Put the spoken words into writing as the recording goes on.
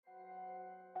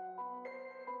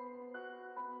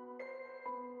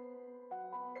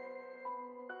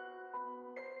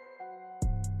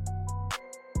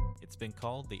It's been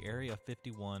called the Area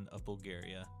 51 of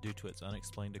Bulgaria due to its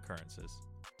unexplained occurrences.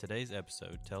 Today's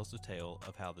episode tells the tale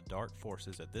of how the dark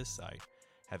forces at this site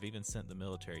have even sent the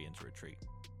military into retreat.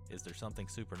 Is there something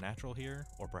supernatural here,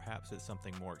 or perhaps it's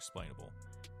something more explainable?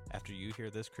 After you hear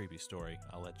this creepy story,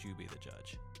 I'll let you be the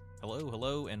judge.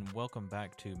 Hello, and welcome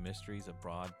back to Mysteries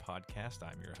Abroad podcast.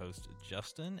 I'm your host,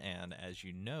 Justin, and as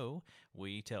you know,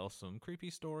 we tell some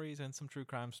creepy stories and some true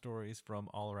crime stories from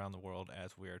all around the world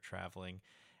as we are traveling.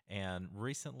 And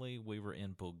recently we were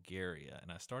in Bulgaria, and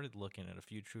I started looking at a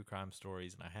few true crime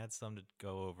stories, and I had some to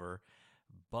go over,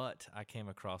 but I came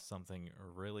across something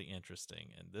really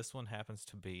interesting, and this one happens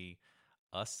to be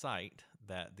a site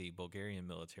that the Bulgarian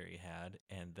military had,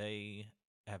 and they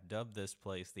have dubbed this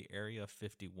place the Area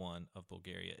 51 of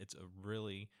Bulgaria. It's a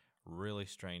really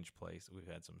strange place.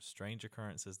 We've had some strange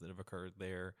occurrences that have occurred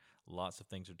there. Lots of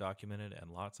things are documented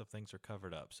and lots of things are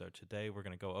covered up. So today we're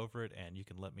going to go over it, and you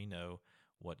can let me know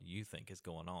what you think is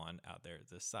going on out there at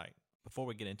this site. Before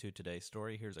we get into today's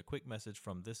story, here's a quick message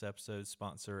from this episode's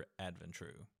sponsor,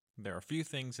 Adventru. There are few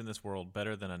things in this world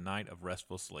better than a night of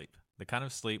restful sleep. The kind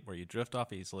of sleep where you drift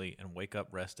off easily and wake up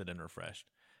rested and refreshed.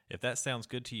 If that sounds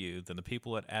good to you, then the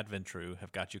people at Adventru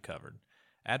have got you covered.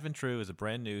 Adventru is a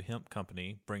brand new hemp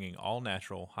company bringing all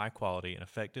natural, high quality, and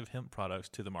effective hemp products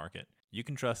to the market. You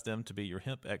can trust them to be your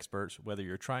hemp experts whether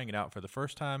you're trying it out for the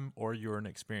first time or you're an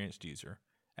experienced user.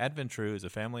 Adventru is a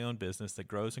family-owned business that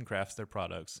grows and crafts their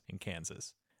products in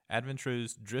Kansas.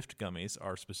 Adventru's Drift Gummies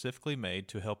are specifically made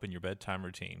to help in your bedtime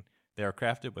routine. They are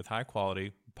crafted with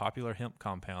high-quality, popular hemp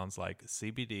compounds like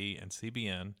CBD and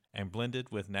CBN and blended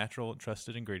with natural,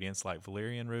 trusted ingredients like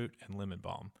valerian root and lemon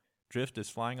balm. Drift is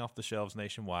flying off the shelves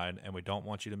nationwide, and we don't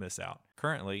want you to miss out.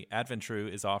 Currently,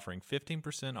 Adventru is offering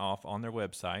 15% off on their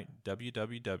website,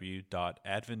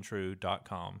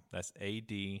 www.adventru.com. That's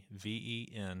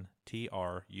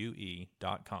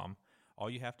ADVENTRUE.com. All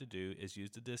you have to do is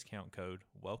use the discount code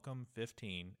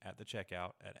WELCOME15 at the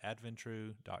checkout at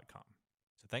adventru.com.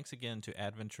 So thanks again to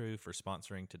Adventru for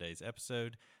sponsoring today's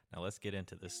episode. Now let's get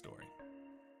into this story.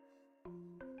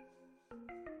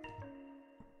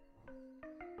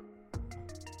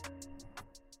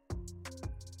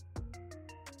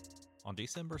 On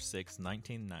December 6,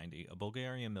 1990, a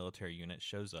Bulgarian military unit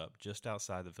shows up just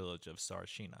outside the village of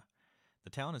Sarashina. The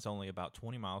town is only about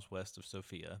 20 miles west of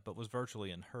Sofia, but was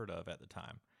virtually unheard of at the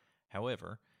time.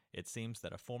 However, it seems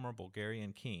that a former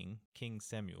Bulgarian king, King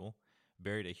Samuel,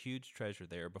 buried a huge treasure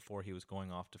there before he was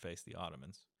going off to face the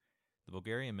Ottomans. The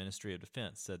Bulgarian Ministry of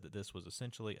Defense said that this was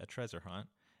essentially a treasure hunt,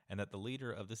 and that the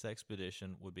leader of this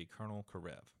expedition would be Colonel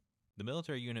Karev. The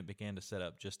military unit began to set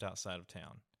up just outside of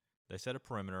town. They set a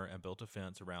perimeter and built a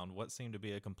fence around what seemed to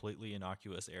be a completely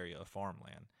innocuous area of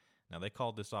farmland. Now they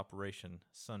called this operation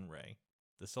Sunray.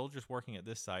 The soldiers working at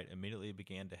this site immediately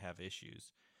began to have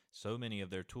issues. So many of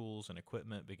their tools and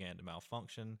equipment began to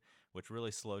malfunction, which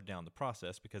really slowed down the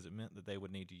process because it meant that they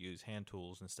would need to use hand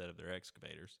tools instead of their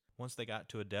excavators. Once they got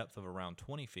to a depth of around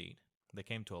 20 feet, they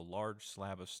came to a large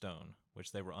slab of stone,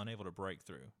 which they were unable to break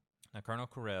through. Now, Colonel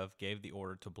Karev gave the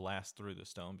order to blast through the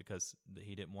stone because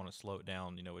he didn't want to slow it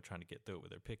down, with trying to get through it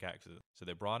with their pickaxes. So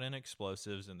they brought in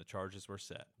explosives and the charges were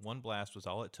set. One blast was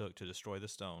all it took to destroy the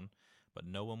stone, but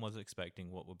no one was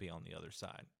expecting what would be on the other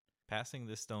side. Passing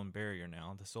this stone barrier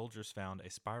now, the soldiers found a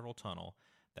spiral tunnel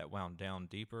that wound down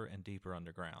deeper and deeper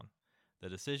underground. The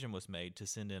decision was made to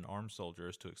send in armed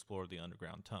soldiers to explore the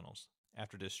underground tunnels.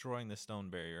 After destroying the stone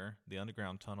barrier, the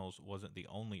underground tunnels wasn't the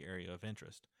only area of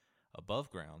interest. Above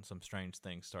ground, some strange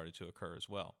things started to occur as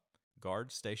well.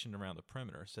 Guards stationed around the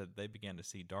perimeter said that they began to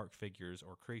see dark figures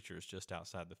or creatures just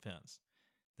outside the fence.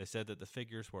 They said that the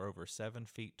figures were over 7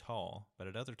 feet tall, but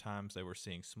at other times they were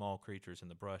seeing small creatures in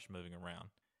the brush moving around.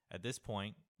 At this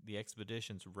point, the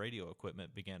expedition's radio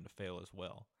equipment began to fail as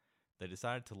well. They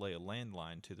decided to lay a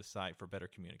landline to the site for better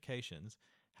communications.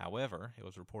 However, it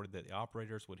was reported that the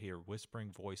operators would hear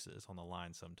whispering voices on the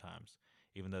line sometimes,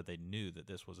 even though they knew that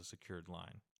this was a secured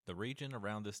line. The region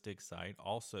around this dig site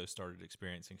also started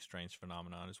experiencing strange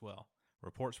phenomena as well.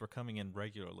 Reports were coming in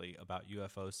regularly about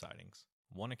UFO sightings.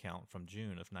 One account from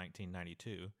June of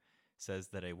 1992 says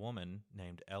that a woman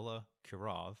named Ella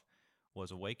Kirov was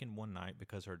awakened one night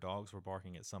because her dogs were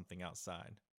barking at something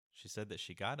outside. She said that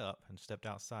she got up and stepped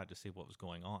outside to see what was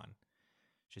going on.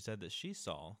 She said that she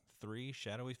saw 3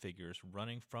 shadowy figures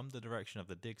running from the direction of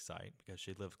the dig site because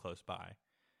she lived close by.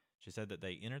 She said that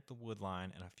they entered the wood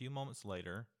line, and a few moments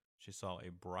later, she saw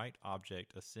a bright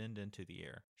object ascend into the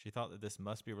air. She thought that this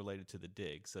must be related to the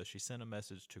dig, so she sent a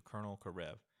message to Colonel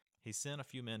Karev. He sent a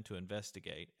few men to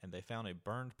investigate, and they found a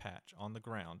burned patch on the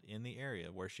ground in the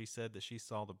area where she said that she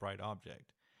saw the bright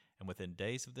object. And within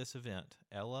days of this event,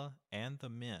 Ella and the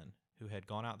men who had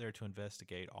gone out there to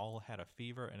investigate all had a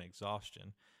fever and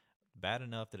exhaustion bad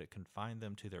enough that it confined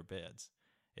them to their beds.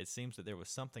 It seems that there was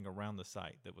something around the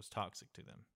site that was toxic to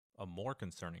them. A more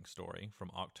concerning story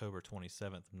from October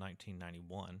 27th,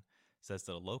 1991 says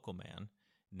that a local man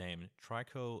named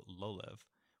Triko Lolev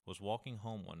was walking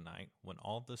home one night when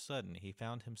all of a sudden he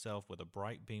found himself with a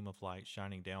bright beam of light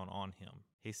shining down on him.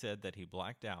 He said that he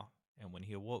blacked out, and when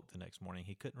he awoke the next morning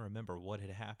he couldn't remember what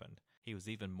had happened. He was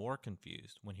even more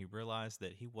confused when he realized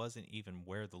that he wasn't even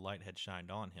where the light had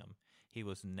shined on him. He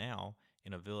was now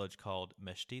in a village called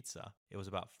Meshtitsa. It was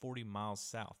about 40 miles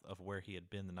south of where he had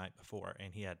been the night before,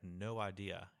 and he had no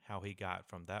idea how he got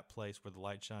from that place where the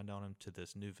light shined on him to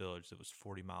this new village that was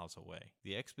 40 miles away.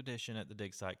 The expedition at the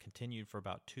dig site continued for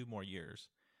about 2 more years.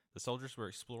 The soldiers were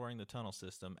exploring the tunnel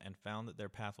system and found that their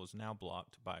path was now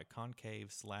blocked by a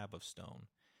concave slab of stone.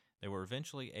 They were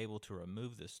eventually able to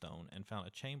remove this stone and found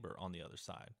a chamber on the other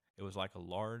side. It was like a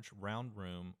large, round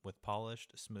room with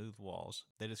polished, smooth walls.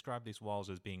 They described these walls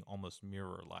as being almost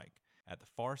mirror-like. At the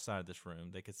far side of this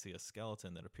room, they could see a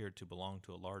skeleton that appeared to belong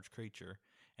to a large creature,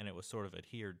 and it was sort of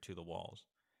adhered to the walls.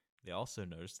 They also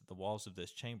noticed that the walls of this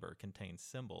chamber contained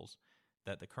symbols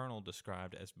that the colonel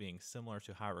described as being similar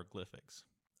to hieroglyphics.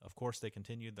 Of course, they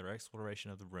continued their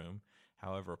exploration of the room.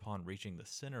 However, upon reaching the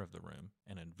center of the room,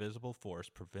 an invisible force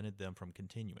prevented them from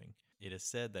continuing. It is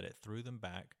said that it threw them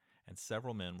back, and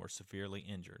several men were severely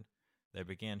injured. They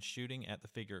began shooting at the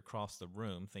figure across the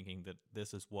room, thinking that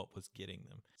this is what was getting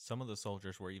them. Some of the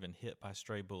soldiers were even hit by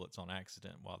stray bullets on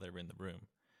accident while they were in the room.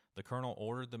 The colonel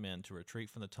ordered the men to retreat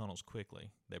from the tunnels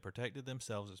quickly. They protected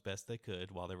themselves as best they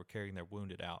could while they were carrying their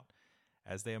wounded out.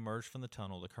 As they emerged from the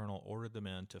tunnel, the colonel ordered the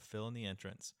men to fill in the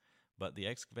entrance, but the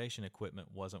excavation equipment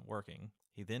wasn't working.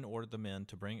 He then ordered the men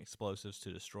to bring explosives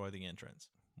to destroy the entrance.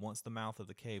 Once the mouth of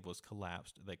the cave was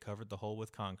collapsed, they covered the hole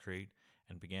with concrete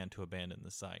and began to abandon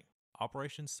the site.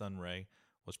 Operation Sunray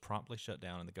was promptly shut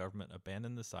down, and the government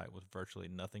abandoned the site with virtually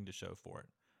nothing to show for it.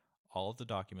 All of the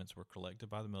documents were collected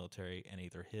by the military and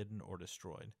either hidden or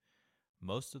destroyed.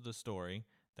 Most of the story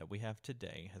that we have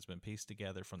today has been pieced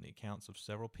together from the accounts of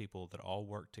several people that all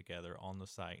worked together on the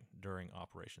site during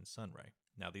Operation Sunray.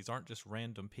 Now, these aren't just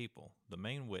random people. The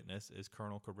main witness is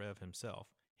Colonel Karev himself.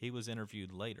 He was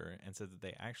interviewed later and said that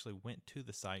they actually went to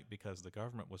the site because the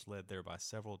government was led there by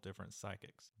several different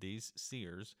psychics. These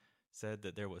seers said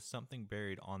that there was something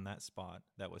buried on that spot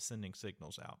that was sending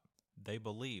signals out. They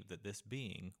believed that this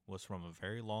being was from a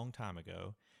very long time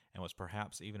ago and was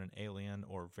perhaps even an alien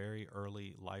or very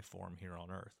early life form here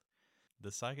on Earth.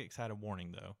 The psychics had a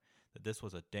warning, though, that this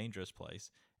was a dangerous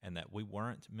place and that we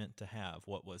weren't meant to have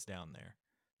what was down there.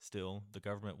 Still, the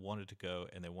government wanted to go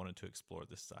and they wanted to explore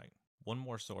this site. One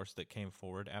more source that came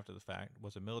forward after the fact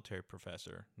was a military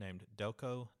professor named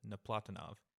Delko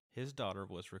Neplatonov. His daughter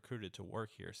was recruited to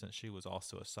work here since she was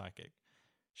also a psychic.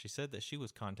 She said that she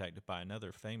was contacted by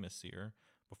another famous seer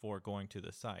before going to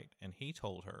the site, and he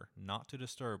told her not to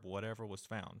disturb whatever was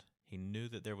found. He knew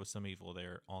that there was some evil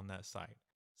there on that site.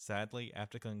 Sadly,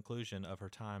 after the conclusion of her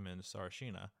time in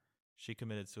Sarashina, she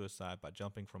committed suicide by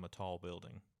jumping from a tall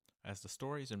building. As the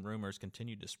stories and rumors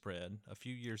continued to spread, a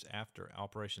few years after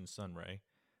Operation Sunray,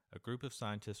 a group of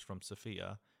scientists from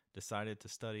Sofia decided to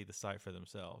study the site for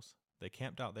themselves. They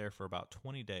camped out there for about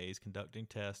 20 days, conducting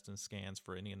tests and scans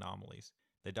for any anomalies.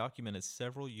 They documented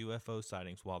several UFO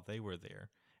sightings while they were there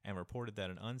and reported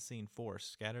that an unseen force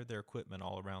scattered their equipment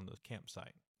all around the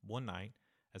campsite. One night,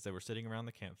 as they were sitting around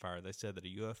the campfire, they said that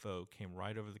a UFO came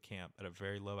right over the camp at a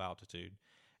very low altitude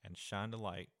and shined a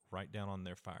light right down on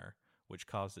their fire, which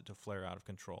caused it to flare out of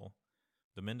control.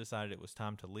 The men decided it was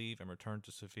time to leave and return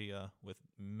to Sofia with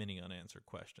many unanswered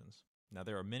questions. Now,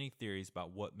 there are many theories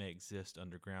about what may exist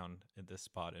underground at this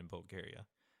spot in Bulgaria.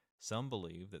 Some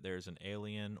believe that there is an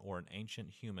alien or an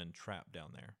ancient human trapped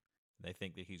down there. They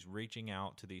think that he's reaching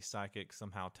out to these psychics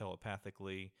somehow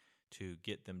telepathically to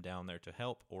get them down there to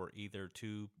help or either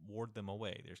to ward them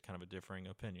away. There's kind of a differing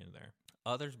opinion there.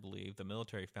 Others believe the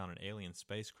military found an alien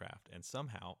spacecraft and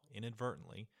somehow,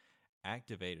 inadvertently,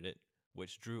 activated it,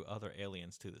 which drew other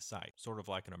aliens to the site, sort of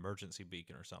like an emergency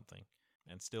beacon or something.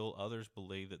 And still others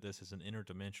believe that this is an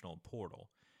interdimensional portal.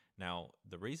 Now,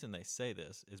 the reason they say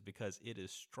this is because it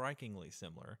is strikingly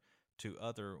similar to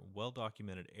other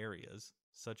well-documented areas,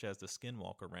 such as the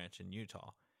Skinwalker Ranch in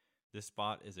Utah. This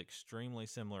spot is extremely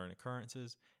similar in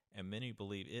occurrences, and many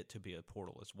believe it to be a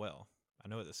portal as well. I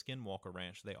know at the Skinwalker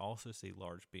Ranch, they also see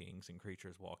large beings and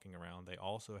creatures walking around. They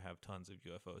also have tons of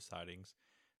UFO sightings.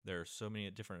 There are so many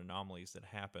different anomalies that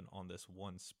happen on this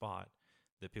one spot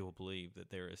that people believe that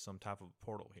there is some type of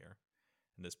portal here.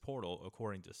 And this portal,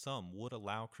 according to some, would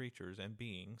allow creatures and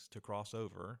beings to cross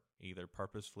over, either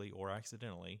purposefully or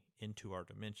accidentally, into our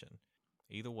dimension.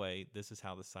 Either way, this is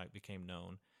how the site became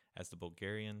known as the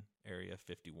Bulgarian Area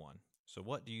 51. So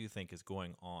what do you think is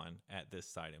going on at this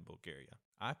site in Bulgaria?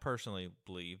 I personally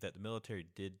believe that the military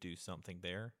did do something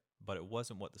there, but it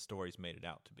wasn't what the stories made it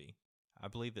out to be. I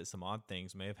believe that some odd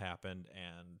things may have happened,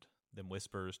 and then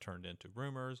whispers turned into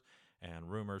rumors, and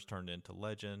rumors turned into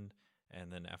legend,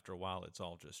 and then after a while it's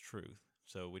all just truth.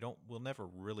 So we'll never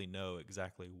really know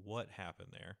exactly what happened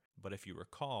there. But if you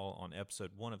recall, on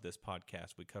episode 1 of this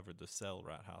podcast, we covered the Cell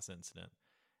Rat House incident.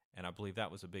 And I believe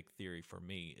that was a big theory for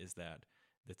me, is that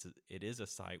it is a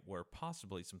site where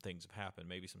possibly some things have happened,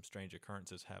 maybe some strange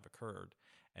occurrences have occurred.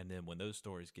 And then when those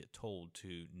stories get told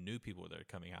to new people that are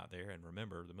coming out there, and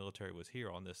remember, the military was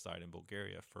here on this site in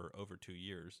Bulgaria for over 2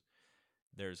 years,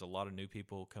 there's a lot of new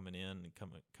people coming in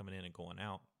and going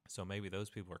out. So maybe those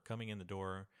people are coming in the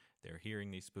door, they're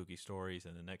hearing these spooky stories,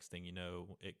 and the next thing you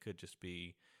know, it could just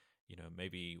be,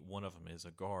 maybe one of them is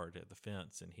a guard at the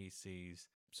fence and he sees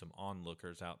some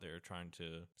onlookers out there trying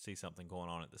to see something going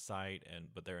on at the site,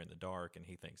 but they're in the dark and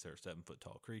he thinks they're a 7-foot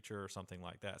tall creature or something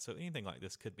like that. So anything like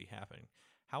this could be happening.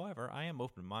 However, I am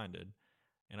open-minded,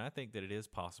 and I think that it is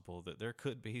possible that there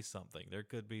could be something. There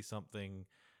could be something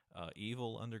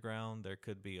evil underground. There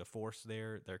could be a force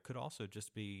there. There could also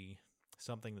just be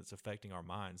something that's affecting our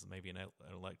minds, maybe an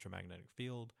electromagnetic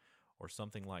field or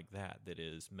something like that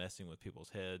is messing with people's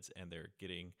heads, and they're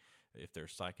getting, if they're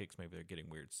psychics, maybe they're getting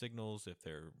weird signals. If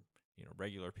they're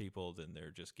regular people, then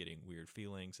they're just getting weird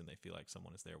feelings and they feel like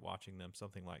someone is there watching them,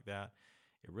 something like that.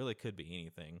 It really could be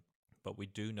anything, but we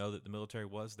do know that the military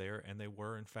was there and they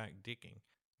were in fact digging.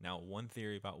 Now, one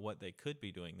theory about what they could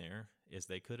be doing there is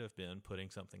they could have been putting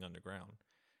something underground.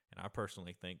 And I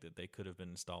personally think that they could have been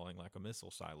installing like a missile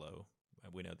silo.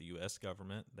 We know the U.S.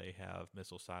 government, they have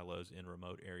missile silos in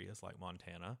remote areas like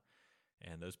Montana,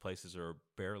 and those places are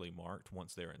barely marked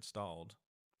once they're installed.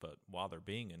 But while they're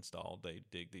being installed, they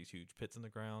dig these huge pits in the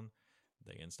ground,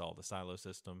 they install the silo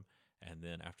system, and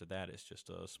then after that, it's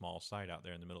just a small site out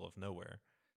there in the middle of nowhere.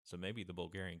 So maybe the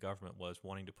Bulgarian government was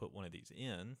wanting to put one of these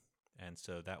in, and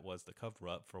so that was the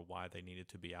cover-up for why they needed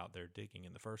to be out there digging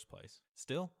in the first place.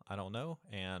 Still, I don't know,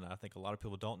 and I think a lot of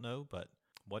people don't know, but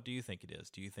what do you think it is?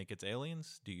 Do you think it's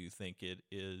aliens? Do you think it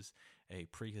is a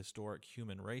prehistoric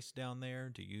human race down there?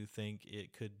 Do you think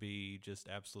it could be just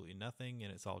absolutely nothing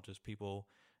and it's all just people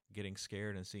getting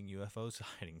scared and seeing UFO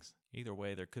sightings? Either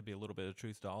way, there could be a little bit of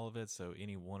truth to all of it, so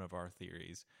any one of our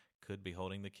theories could be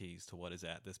holding the keys to what is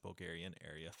at this Bulgarian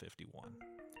Area 51.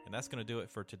 And that's going to do it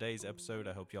for today's episode.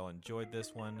 I hope y'all enjoyed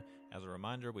this one. As a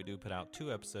reminder, we do put out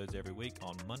 2 episodes every week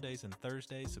on Mondays and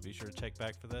Thursdays, so be sure to check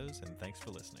back for those, and thanks for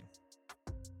listening.